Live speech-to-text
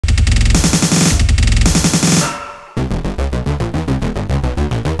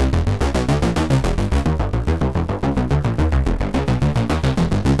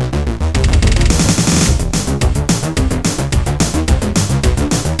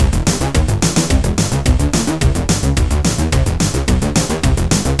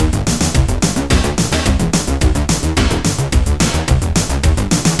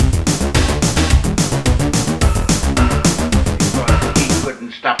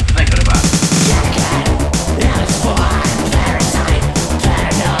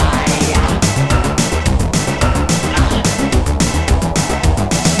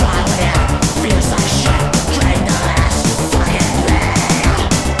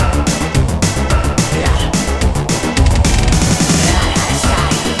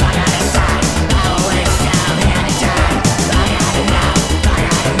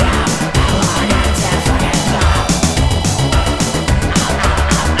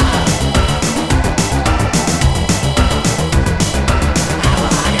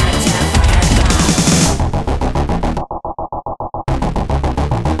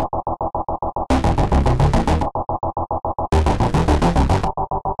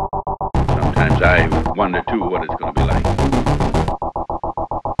I wonder too what it's going to be like.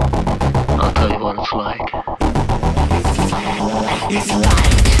 I'll tell you what it's like. It's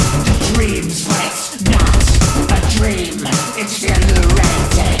like the dreams, but it's not a dream. It's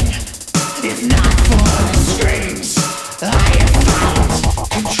exhilarating. If not for the streams, I have found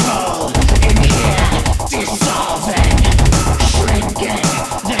control in here, dissolving, shrinking.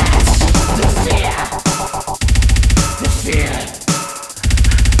 That's the fear. The fear.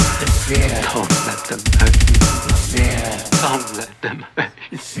 The fear. Don't let them hurt you. The fear. Don't let them hurt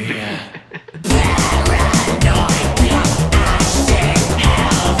you. Fear. Paranoid.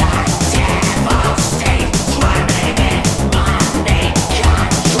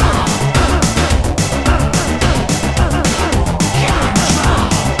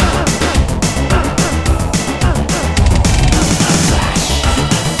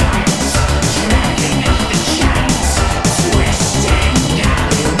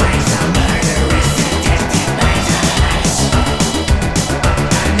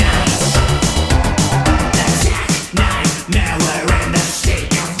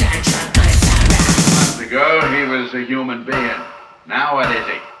 He was a human being. Now what is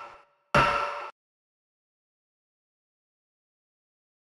he?